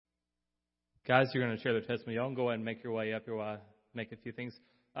Guys, you're going to share their testimony. Y'all can go ahead and make your way up here while I make a few things.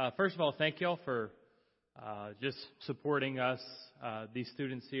 First of all, thank y'all for just supporting us, these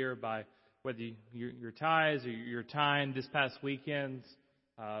students here, by whether your ties or your time this past weekend.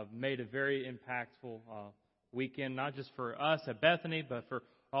 Made a very impactful weekend, not just for us at Bethany, but for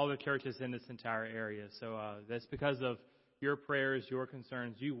all the churches in this entire area. So that's because of your prayers, your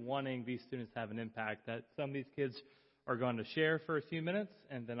concerns, you wanting these students to have an impact, that some of these kids are going to share for a few minutes,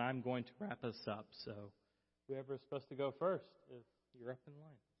 and then I'm going to wrap us up. So whoever is supposed to go first, if you're up in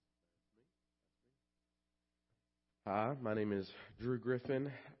line. Hi, my name is Drew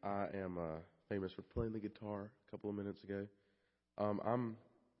Griffin. I am famous for playing the guitar a couple of minutes ago.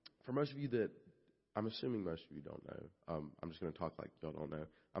 For most of you that, I'm assuming most of you don't know, I'm just going to talk like y'all don't know.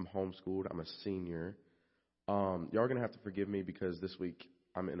 I'm homeschooled. I'm a senior. Y'all are going to have to forgive me because this week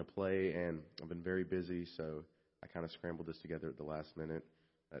I'm in a play and I've been very busy, so I kind of scrambled this together at the last minute.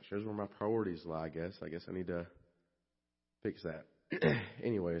 That shows where my priorities lie, I guess. I guess I need to fix that.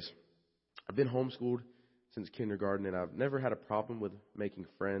 Anyways, I've been homeschooled since kindergarten, and I've never had a problem with making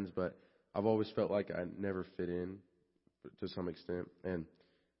friends, but I've always felt like I never fit in to some extent. And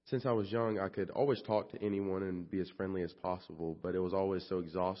since I was young, I could always talk to anyone and be as friendly as possible, but it was always so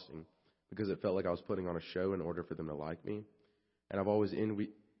exhausting because it felt like I was putting on a show in order for them to like me. And I've always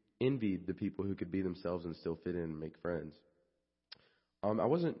envied the people who could be themselves and still fit in and make friends. I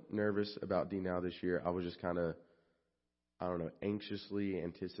wasn't nervous about D Now this year. I was just kind of, anxiously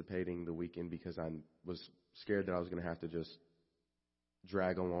anticipating the weekend because I was scared that I was going to have to just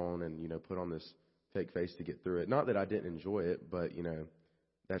drag along and, put on this fake face to get through it. Not that I didn't enjoy it, but,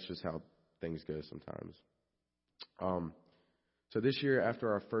 that's just how things go sometimes. So this year,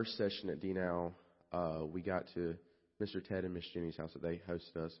 after our first session at D Now, we got to Mr. Ted and Miss Jenny's house that they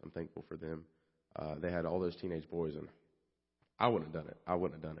hosted us. I'm thankful for them. They had all those teenage boys, and I wouldn't have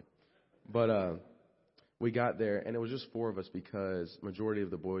done it. But we got there, and it was just four of us because majority of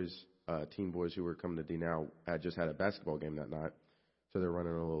the boys, teen boys who were coming to D Now, had just had a basketball game that night, so they're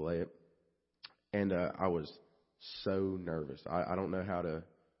running a little late. And I was so nervous. I don't know how to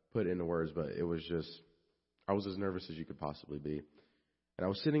put it into words, but it was just, I was as nervous as you could possibly be. And I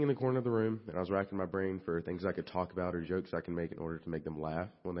was sitting in the corner of the room, and I was racking my brain for things I could talk about or jokes I can make in order to make them laugh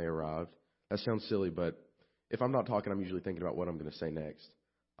when they arrived. That sounds silly, but if I'm not talking, I'm usually thinking about what I'm going to say next.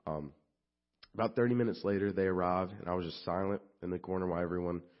 About 30 minutes later, they arrived, and I was just silent in the corner while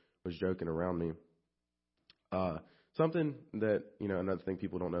everyone was joking around me. Something that, another thing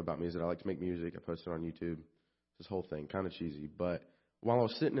people don't know about me is that I like to make music. I post it on YouTube. This whole thing, kind of cheesy. But while I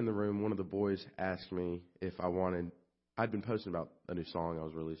was sitting in the room, one of the boys asked me if I wanted, I'd been posting about a new song I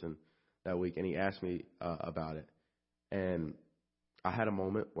was releasing that week, and he asked me about it. And I had a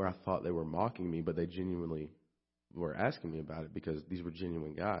moment where I thought they were mocking me, but they genuinely were asking me about it because these were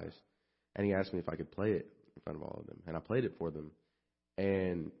genuine guys. And he asked me if I could play it in front of all of them. And I played it for them.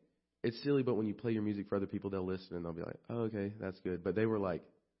 And it's silly, but when you play your music for other people, they'll listen and they'll be like, oh, okay, that's good. But they were like,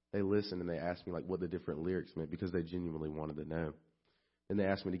 they listened and they asked me like what the different lyrics meant because they genuinely wanted to know. Then they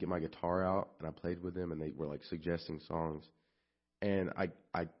asked me to get my guitar out, and I played with them, and they were like suggesting songs. And I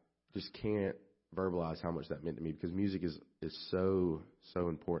just can't verbalize how much that meant to me because music is so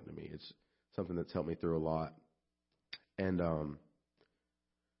important to me. It's something that's helped me through a lot. And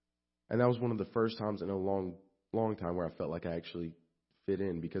that was one of the first times in a long time where I felt like I actually fit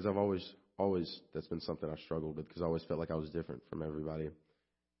in because I've always that's been something I struggled with because I always felt like I was different from everybody.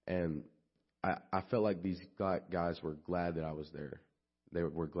 And I felt like these guys were glad that I was there. They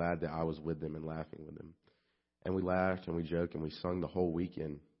were glad that I was with them and laughing with them. And we laughed and we joked and we sung the whole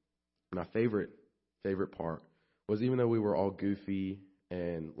weekend. My favorite part was even though we were all goofy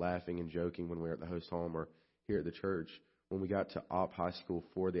and laughing and joking when we were at the host home or here at the church, when we got to Opp High School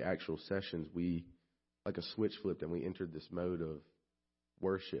for the actual sessions, we, like a switch flipped and we entered this mode of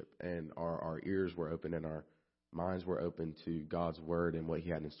worship, and our ears were open and our minds were open to God's word and what he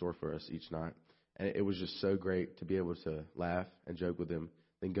had in store for us each night. And it was just so great to be able to laugh and joke with them,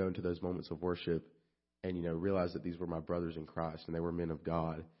 then go into those moments of worship and, realize that these were my brothers in Christ and they were men of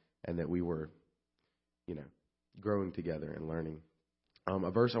God and that we were, growing together and learning.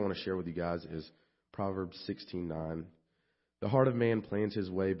 A verse I want to share with you guys is Proverbs 16:9. The heart of man plans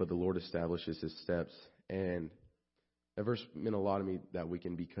his way, but the Lord establishes his steps. And that verse meant a lot to me that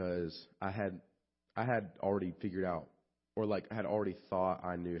weekend because I had already figured out, or like I had already thought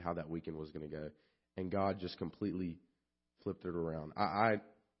I knew how that weekend was going to go. And God just completely flipped it around.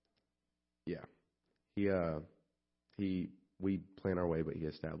 We plan our way, but he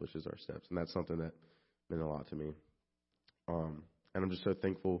establishes our steps. And that's something that meant a lot to me. And I'm just so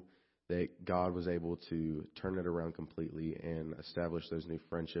thankful that God was able to turn it around completely and establish those new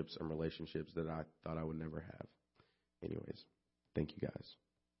friendships and relationships that I thought I would never have. Anyways, thank you guys.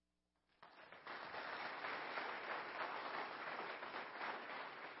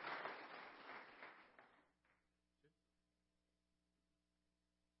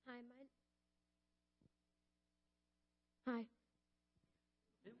 Hi.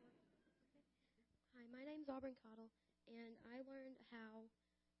 Hi, my name's Auburn Cottle, and I learned how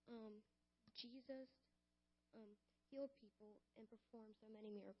Jesus healed people and performed so many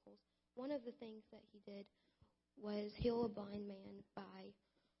miracles. One of the things that he did was heal a blind man by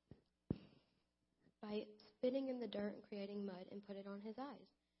spitting in the dirt and creating mud and put it on his eyes.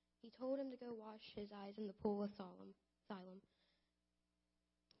 He told him to go wash his eyes in the pool of Siloam,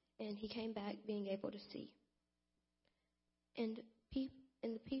 and he came back being able to see. And the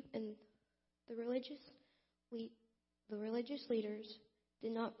religious leaders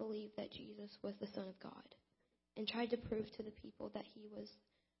did not believe that Jesus was the Son of God, and tried to prove to the people that he was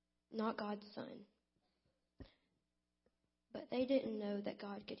not God's son. But they didn't know that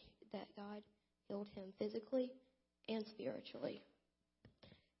God healed him physically and spiritually.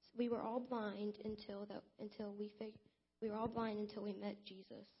 We were all blind until we met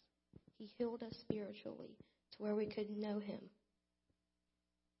Jesus. He healed us spiritually to where we could know him.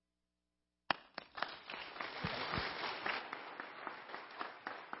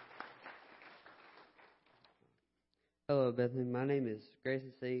 Hello, Bethany. My name is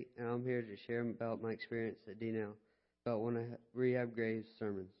Grayson C., and I'm here to share about my experience at DNOW about one of Rehab Graves'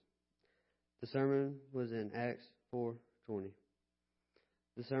 sermons. The sermon was in Acts 4:20.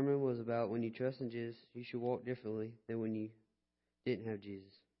 The sermon was about when you trust in Jesus, you should walk differently than when you didn't have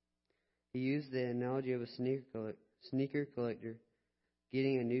Jesus. He used the analogy of a sneaker collector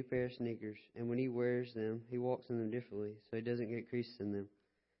getting a new pair of sneakers, and when he wears them, he walks in them differently so he doesn't get creases in them.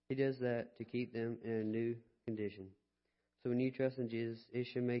 He does that to keep them in a new condition. So when you trust in Jesus, it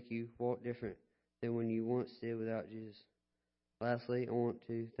should make you walk different than when you once did without Jesus. Lastly, I want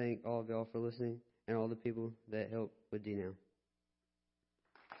to thank all of y'all for listening and all the people that helped with DNOW.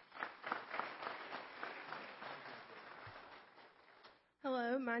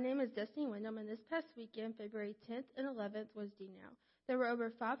 Hello, my name is Destiny Wyndham, and this past weekend, February 10th and 11th, was DNOW. There were over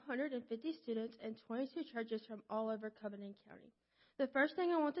 550 students and 22 churches from all over Covenant County. The first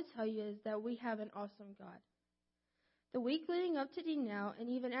thing I want to tell you is that we have an awesome God. The week leading up to DNOW, and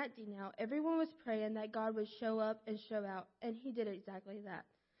even at DNOW, everyone was praying that God would show up and show out, and he did exactly that.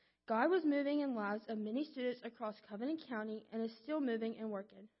 God was moving in lives of many students across Covenant County and is still moving and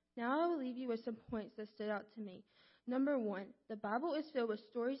working. Now I will leave you with some points that stood out to me. Number 1, the Bible is filled with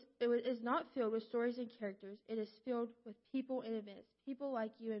stories. It is not filled with stories and characters. It is filled with people and events, people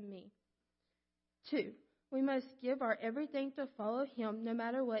like you and me. 2, we must give our everything to follow him no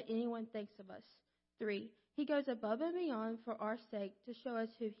matter what anyone thinks of us. 3, he goes above and beyond for our sake to show us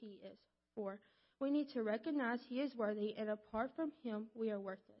who he is. 4, we need to recognize he is worthy, and apart from him, we are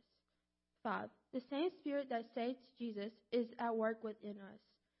worthless. 5, the same Spirit that saved Jesus is at work within us.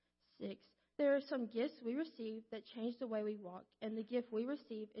 6, there are some gifts we receive that change the way we walk, and the gift we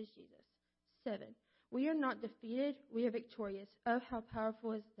receive is Jesus. 7, we are not defeated, we are victorious. Oh, how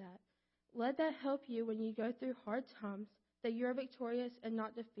powerful is that? Let that help you when you go through hard times, that you are victorious and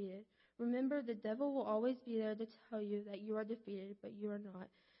not defeated. Remember, the devil will always be there to tell you that you are defeated, but you are not,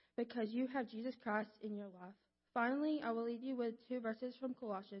 because you have Jesus Christ in your life. Finally, I will leave you with 2 verses from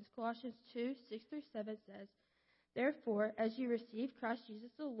Colossians. Colossians 2:6-7 says, therefore, as you receive Christ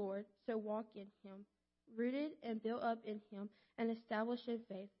Jesus the Lord, so walk in him, rooted and built up in him, and established in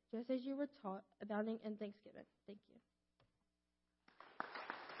faith, just as you were taught, abounding in thanksgiving. Thank you.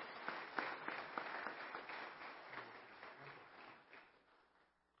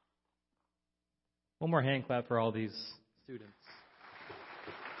 One more hand clap for all these students.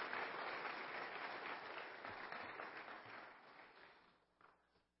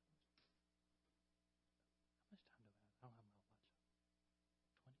 How much time do I have? I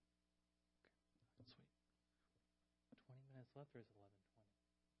don't have much. 20? Okay. Sweet. 20 minutes left, or is it 11:20?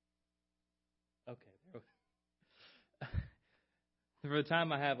 Okay. For the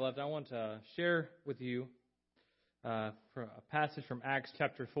time I have left, I want to share with you from a passage from Acts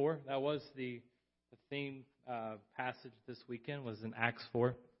chapter 4. That was the theme passage this weekend, was in Acts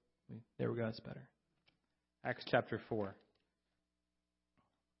 4. There we go, that's better. Acts chapter 4.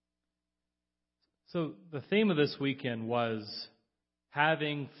 So the theme of this weekend was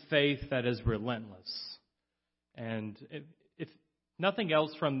having faith that is relentless. And if nothing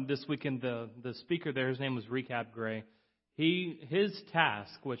else from this weekend, the speaker there, his name was Rehab Gray. His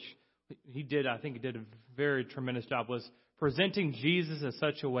task, which he did, I think he did a very tremendous job, was presenting Jesus in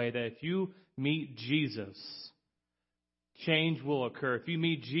such a way that if you meet Jesus, change will occur. If you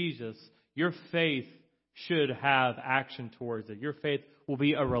meet Jesus, your faith should have action towards it. Your faith will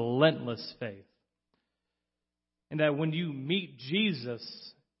be a relentless faith. And that when you meet Jesus,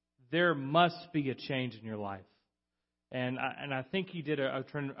 there must be a change in your life. And I think he did a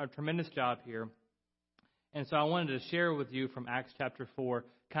tremendous job here. And so I wanted to share with you from Acts chapter 4,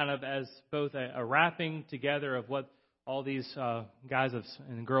 kind of as both a wrapping together of what all these guys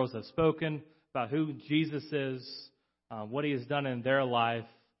and girls have spoken about who Jesus is, what he has done in their life,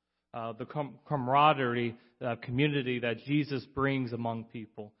 the camaraderie, the community that Jesus brings among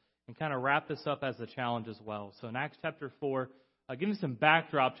people, and kind of wrap this up as a challenge as well. So in Acts chapter 4, give me some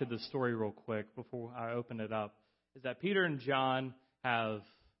backdrop to the story real quick before I open it up, is that Peter and John have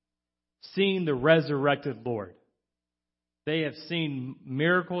seen the resurrected Lord. They have seen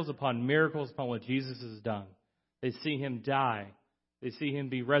miracles upon what Jesus has done. They see him die. They see him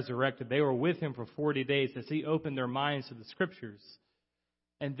be resurrected. They were with him for 40 days as he opened their minds to the Scriptures.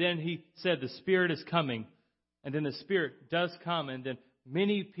 And then he said, the Spirit is coming. And then the Spirit does come, and then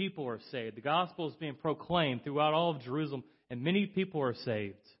many people are saved. The gospel is being proclaimed throughout all of Jerusalem, and many people are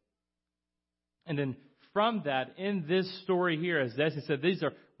saved. And then from that, in this story here, as Desi said, these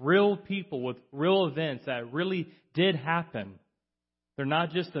are real people with real events that really did happen. They're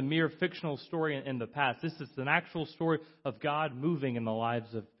not just a mere fictional story in the past. This is an actual story of God moving in the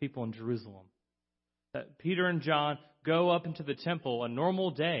lives of people in Jerusalem. That Peter and John go up into the temple a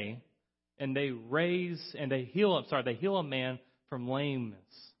normal day, and they heal a man from lameness.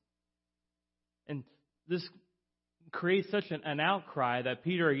 And this creates such an outcry that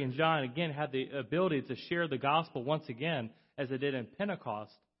Peter and John again had the ability to share the gospel once again, as they did in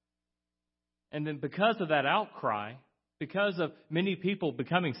Pentecost. And then because of that outcry, because of many people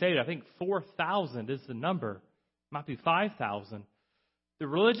becoming saved, I think 4,000 is the number, might be 5,000. The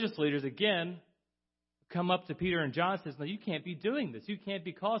religious leaders again come up to Peter and John and says, no, you can't be doing this. You can't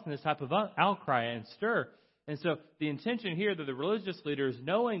be causing this type of outcry and stir. And so the intention here that the religious leaders,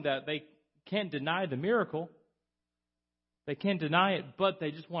 knowing that they can't deny the miracle, they can't deny it, but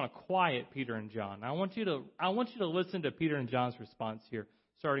they just want to quiet Peter and John. I want you to listen to Peter and John's response here,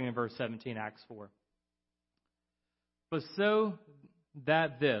 starting in verse 17, Acts 4. But so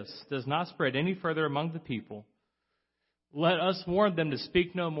that this does not spread any further among the people, let us warn them to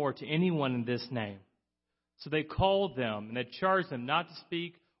speak no more to anyone in this name. So they called them, and they charged them not to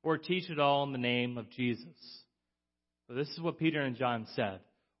speak or teach at all in the name of Jesus. So this is what Peter and John said.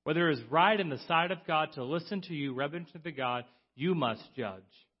 Whether it is right in the sight of God to listen to you, reverent to God, you must judge.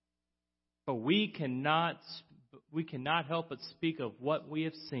 But we cannot help but speak of what we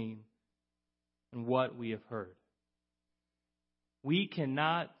have seen and what we have heard. We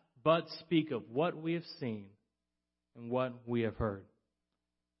cannot but speak of what we have seen and what we have heard.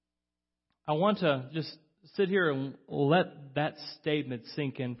 I want to just sit here and let that statement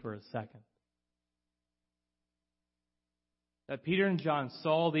sink in for a second. That Peter and John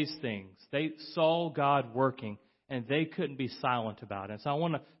saw these things. They saw God working, and they couldn't be silent about it. So I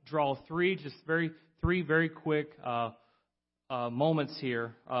want to draw three very quick moments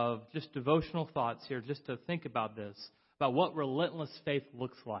here of just devotional thoughts here, just to think about this, about what relentless faith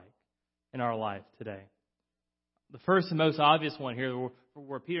looks like in our life today. The first and most obvious one here,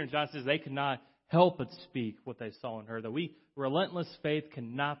 where Peter and John says they could not help but speak what they saw and heard, that relentless faith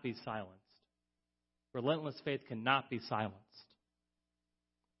cannot be silenced. Relentless faith cannot be silenced.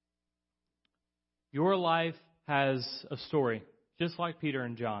 Your life has a story, just like Peter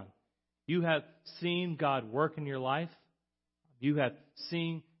and John. You have seen God work in your life. You have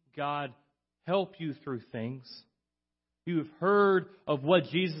seen God help you through things. You have heard of what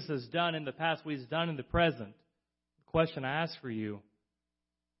Jesus has done in the past, what He's done in the present. The question I ask for you,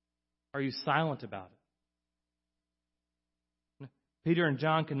 are you silent about it? Peter and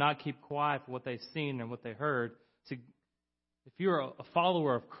John could not keep quiet for what they've seen and what they heard. So if you're a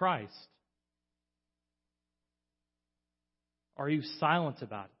follower of Christ, are you silent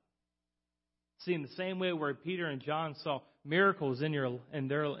about it? See, in the same way where Peter and John saw miracles in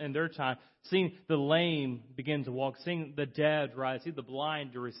their time, seeing the lame begin to walk, seeing the dead rise, seeing the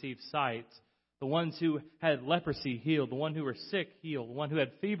blind to receive sight, the ones who had leprosy healed, the one who were sick healed, the one who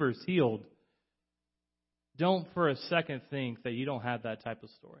had fevers healed. Don't for a second think that you don't have that type of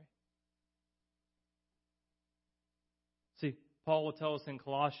story. See, Paul will tell us in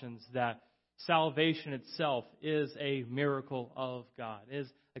Colossians that salvation itself is a miracle of God, is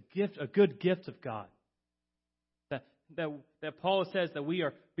a gift, a good gift of God. That Paul says that we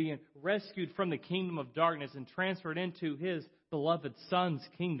are being rescued from the kingdom of darkness and transferred into His beloved Son's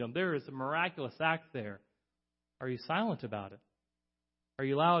kingdom. There is a miraculous act there. Are you silent about it? Do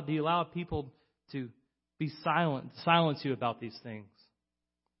you allow people to be silence you about these things?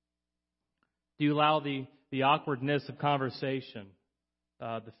 Do you allow the awkwardness of conversation,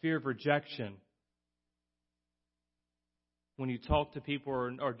 the fear of rejection, when you talk to people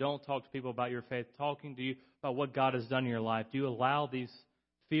or don't talk to people about your faith, talking to you about what God has done in your life? Do you allow these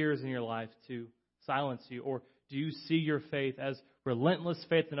fears in your life to silence you? Or do you see your faith as relentless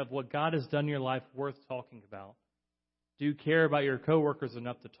faith and of what God has done in your life worth talking about? Do you care about your coworkers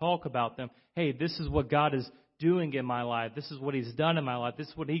enough to talk about them? Hey, this is what God is doing in my life. This is what He's done in my life. This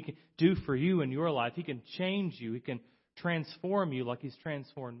is what He can do for you in your life. He can change you. He can transform you like He's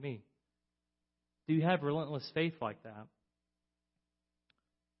transformed me. Do you have relentless faith like that?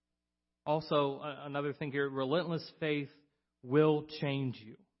 Also, another thing here, relentless faith will change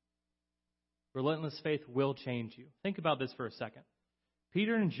you. Relentless faith will change you. Think about this for a second.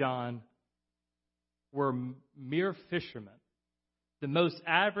 Peter and John were mere fishermen, the most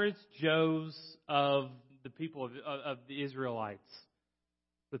average Joes of the people of the Israelites,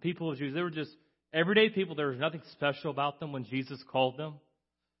 the people of Jews. They were just everyday people. There was nothing special about them when Jesus called them.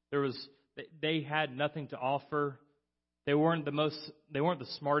 They had nothing to offer. They weren't the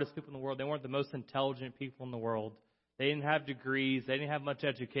smartest people in the world. They weren't the most intelligent people in the world. They didn't have degrees. They didn't have much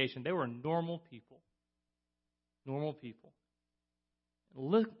education. They were normal people. Normal people.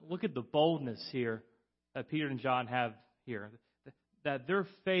 Look at the boldness here that Peter and John have here. That their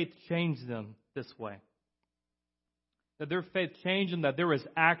faith changed them this way. That their faith changed them, that there was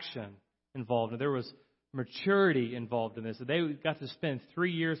action involved, and there was maturity involved in this. That they got to spend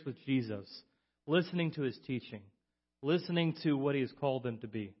 3 years with Jesus, listening to His teaching, listening to what He has called them to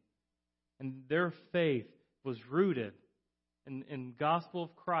be. And their faith was rooted in the gospel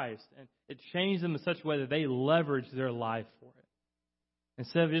of Christ, and it changed them in such a way that they leveraged their life for it.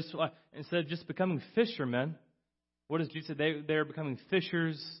 Instead of just becoming fishermen, what does Jesus say? They are becoming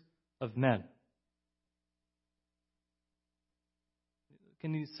fishers of men.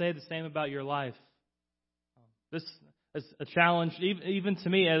 Can you say the same about your life? This is a challenge, even to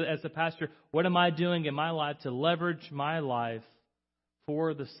me as a pastor. What am I doing in my life to leverage my life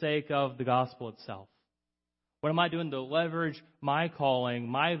for the sake of the gospel itself? What am I doing to leverage my calling,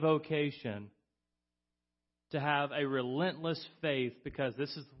 my vocation, to have a relentless faith because this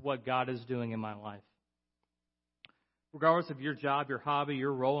is what God is doing in my life? Regardless of your job, your hobby,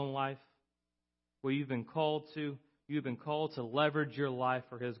 your role in life, what you've been called to leverage your life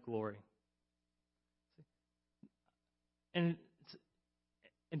for His glory. And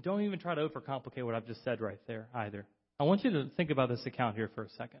don't even try to overcomplicate what I've just said right there either. I want you to think about this account here for a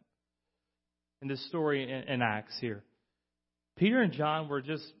second. In this story in Acts here, Peter and John were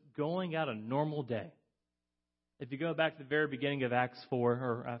just going out a normal day. If you go back to the very beginning of Acts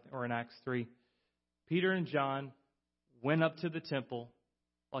 4 or in Acts 3, Peter and John went up to the temple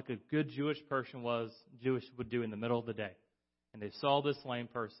like a good Jewish would do in the middle of the day. And they saw this lame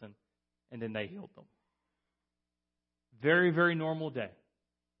person, and then they healed them. Very, very normal day.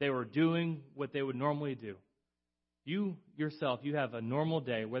 They were doing what they would normally do. You yourself, you have a normal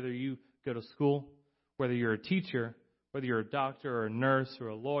day, whether you go to school, whether you're a teacher, whether you're a doctor or a nurse or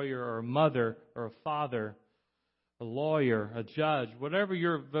a lawyer or a mother or a father, a lawyer, a judge, whatever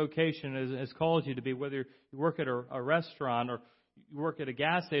your vocation has called you to be, whether you work at a restaurant or you work at a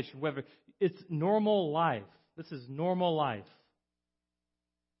gas station, whether it's normal life. This is normal life.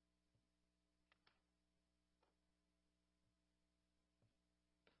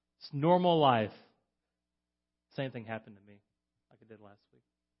 It's normal life. Same thing happened to me like it did last week.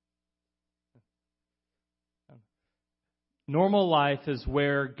 Normal life is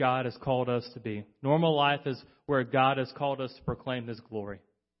where God has called us to be. Normal life is where God has called us to proclaim His glory.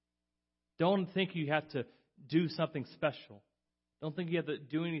 Don't think you have to do something special. Don't think you have to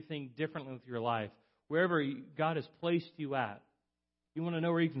do anything differently with your life. Wherever God has placed you at, you want to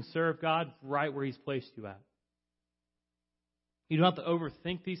know where you can serve God? Right where He's placed you at. You don't have to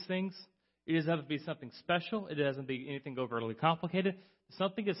overthink these things. It doesn't have to be something special. It doesn't be anything overly complicated.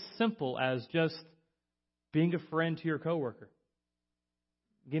 Something as simple as just being a friend to your coworker.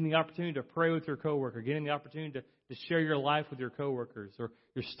 Getting the opportunity to pray with your coworker. Getting the opportunity to share your life with your coworkers or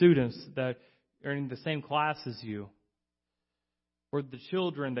your students that are in the same class as you. Or the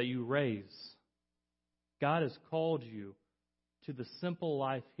children that you raise. God has called you to the simple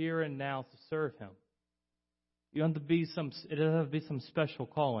life here and now to serve Him. It doesn't have to be some special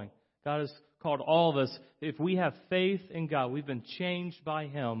calling. God has called all of us. If we have faith in God, we've been changed by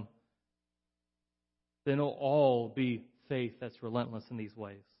Him, then it'll all be faith that's relentless in these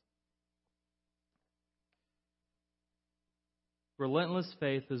ways. Relentless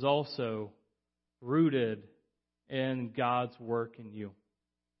faith is also rooted in God's work in you.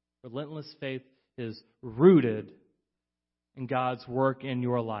 Relentless faith is rooted in God's work in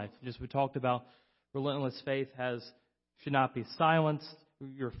your life. Just we talked about, relentless faith should not be silenced.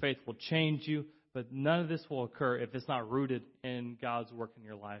 Your faith will change you, but none of this will occur if it's not rooted in God's work in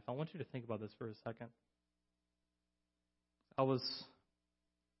your life. I want you to think about this for a second.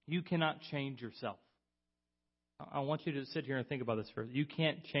 You cannot change yourself. I want you to sit here and think about this first. You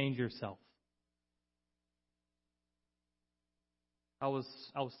can't change yourself. I was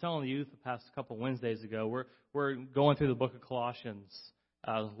telling the youth the past couple Wednesdays ago, we're going through the book of Colossians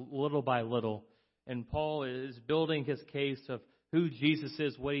little by little, and Paul is building his case of who Jesus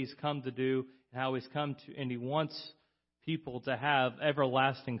is, what he's come to do, and how he's come to, and he wants people to have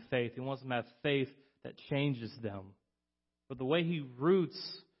everlasting faith. He wants them to have faith that changes them. But the way he roots,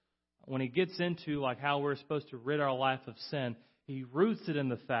 when he gets into like how we're supposed to rid our life of sin, he roots it in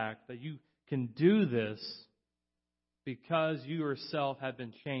the fact that you can do this because you yourself have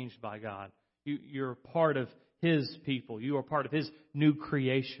been changed by God. You're part of His people. You are part of His new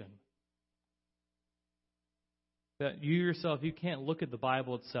creation. That you yourself, you can't look at the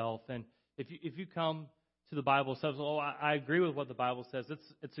Bible itself, and if you come to the Bible itself, I agree with what the Bible says.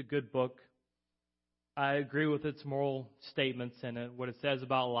 It's a good book. I agree with its moral statements in it, what it says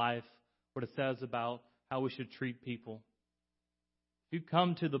about life, what it says about how we should treat people. If you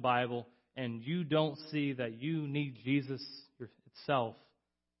come to the Bible and you don't see that you need Jesus itself,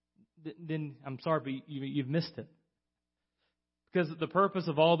 then I'm sorry, but you've missed it. Because the purpose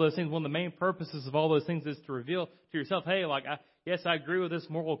of all those things, one of the main purposes of all those things is to reveal to yourself, hey, yes, I agree with this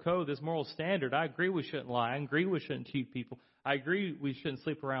moral code, this moral standard. I agree we shouldn't lie. I agree we shouldn't cheat people. I agree we shouldn't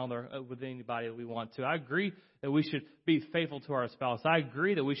sleep around with anybody that we want to. I agree that we should be faithful to our spouse. I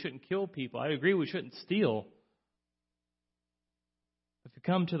agree that we shouldn't kill people. I agree we shouldn't steal. If you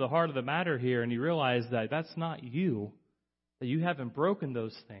come to the heart of the matter here and you realize that that's not you, that you haven't broken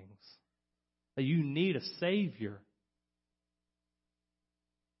those things, that you need a Savior,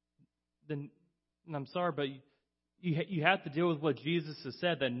 then I'm sorry, but you have to deal with what Jesus has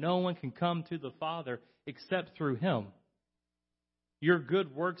said, that no one can come to the Father except through Him. Your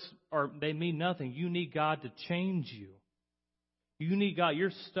good works they mean nothing. You need God to change you. You need God.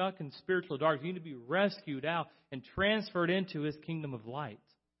 You're stuck in spiritual darkness. You need to be rescued out and transferred into His kingdom of light.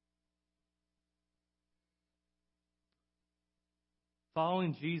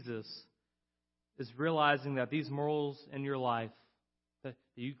 Following Jesus is realizing that these morals in your life that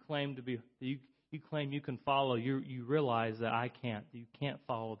you claim to be, you claim you can follow, you realize that I can't. You can't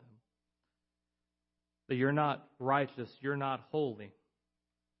follow them. That you're not righteous, you're not holy,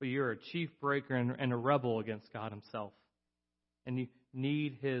 but you're a chief breaker and a rebel against God Himself. And you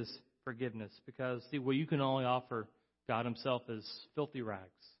need His forgiveness because, see, what you can only offer God Himself is filthy rags.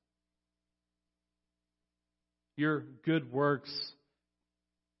 Your good works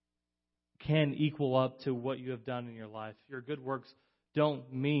can equal up to what you have done in your life. Your good works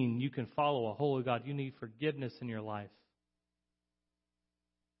don't mean you can follow a holy God. You need forgiveness in your life.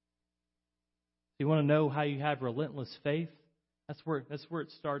 You want to know how you have relentless faith? That's where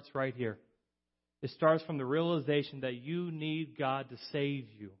it starts right here. It starts from the realization that you need God to save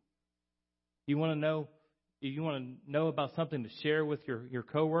you. You want to know about something to share with your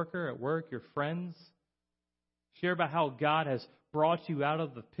coworker at work, your friends? Share about how God has brought you out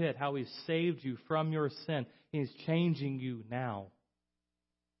of the pit, how He's saved you from your sin. He's changing you now.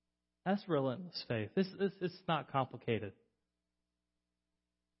 That's relentless faith. It's not complicated.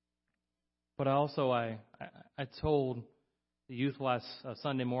 But I told the youth last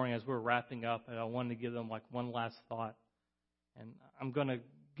Sunday morning as we were wrapping up, and I wanted to give them like one last thought. And I'm going to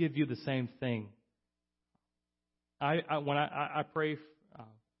give you the same thing. When I pray,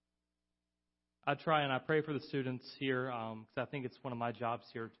 I try and I pray for the students here because I think it's one of my jobs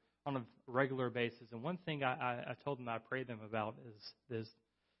here on a regular basis. And one thing I told them I pray them about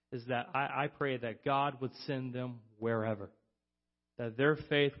is that I pray that God would send them wherever, that their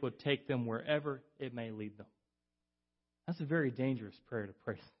faith would take them wherever it may lead them. That's a very dangerous prayer to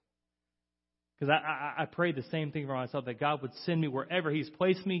pray. Because I prayed the same thing for myself, that God would send me wherever He's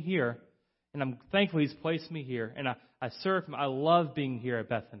placed me here. And I'm thankful He's placed me here. And I serve Him. I love being here at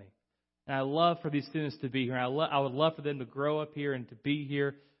Bethany. And I love for these students to be here. I would love for them to grow up here and to be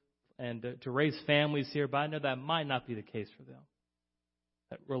here and to raise families here. But I know that might not be the case for them.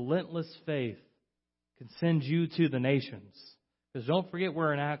 That relentless faith can send you to the nations. Because don't forget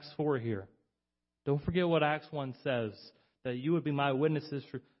we're in Acts 4 here. Don't forget what Acts 1 says, that you would be my witnesses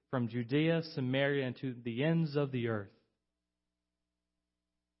from Judea, Samaria, and to the ends of the earth.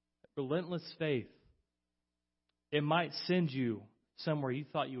 Relentless faith, it might send you somewhere you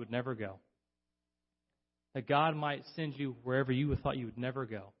thought you would never go. That God might send you wherever you thought you would never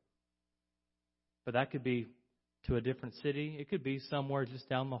go. But that could be to a different city. It could be somewhere just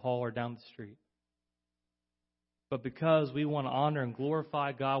down the hall or down the street. But because we want to honor and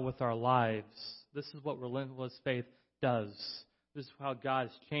glorify God with our lives, this is what relentless faith does. This is how God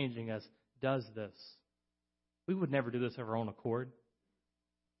is changing us, does this. We would never do this of our own accord.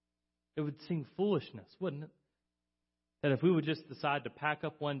 It would seem foolishness, wouldn't it? That if we would just decide to pack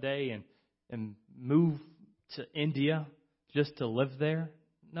up one day and move to India just to live there,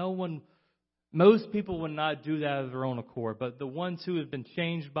 most people would not do that of their own accord. But the ones who have been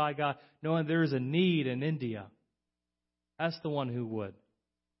changed by God, knowing there is a need in India, that's the one who would.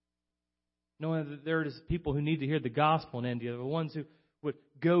 Knowing that there is people who need to hear the gospel in India, the ones who would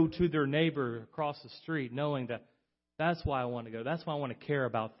go to their neighbor across the street, knowing that that's why I want to go. That's why I want to care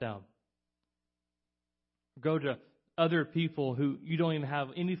about them. Go to other people who you don't even have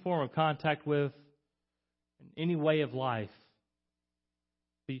any form of contact with, in any way of life.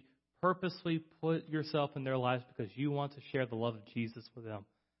 Purposely put yourself in their lives because you want to share the love of Jesus with them.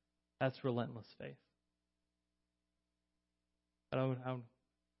 That's relentless faith. But I would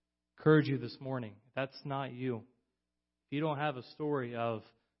encourage you this morning, if that's not you, if you don't have a story of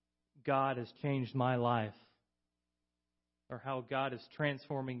God has changed my life or how God is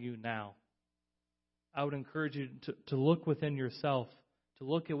transforming you now, I would encourage you to look within yourself, to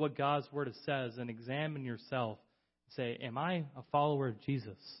look at what God's Word says and examine yourself and say, am I a follower of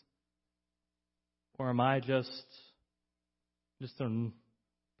Jesus? Or am I just a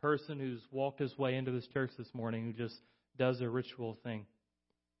person who's walked his way into this church this morning who just does a ritual thing?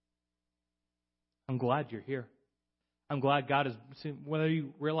 I'm glad you're here. I'm glad God has, whether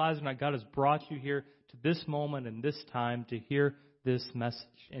you realize or not, God has brought you here to this moment and this time to hear this message.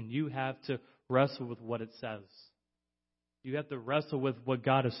 And you have to wrestle with what it says. You have to wrestle with what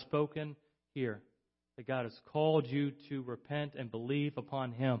God has spoken here. That God has called you to repent and believe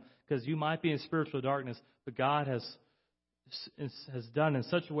upon Him. Because you might be in spiritual darkness, but God has done in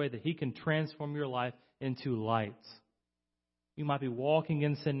such a way that He can transform your life into light. You might be walking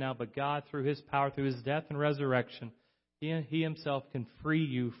in sin now, but God, through His power, through His death and resurrection, He Himself can free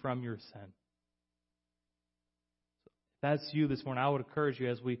you from your sin. If that's you this morning, I would encourage you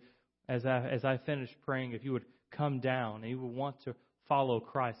as I finish praying, if you would come down and you would want to follow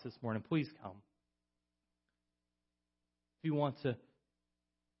Christ this morning, please come. If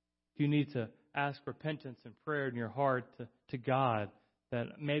you need to ask repentance and prayer in your heart to God,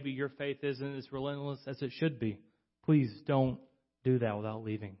 that maybe your faith isn't as relentless as it should be, please don't do that without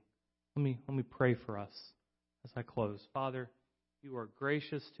leaving. Let me pray for us as I close. Father, you are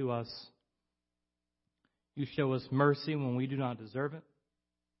gracious to us. You show us mercy when we do not deserve it.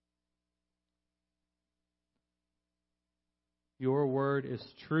 Your word is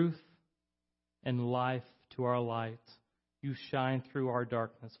truth and life to our light. You shine through our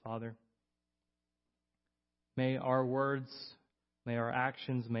darkness, Father. May our words, may our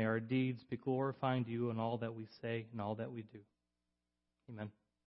actions, may our deeds be glorifying to you in all that we say and all that we do. Amen.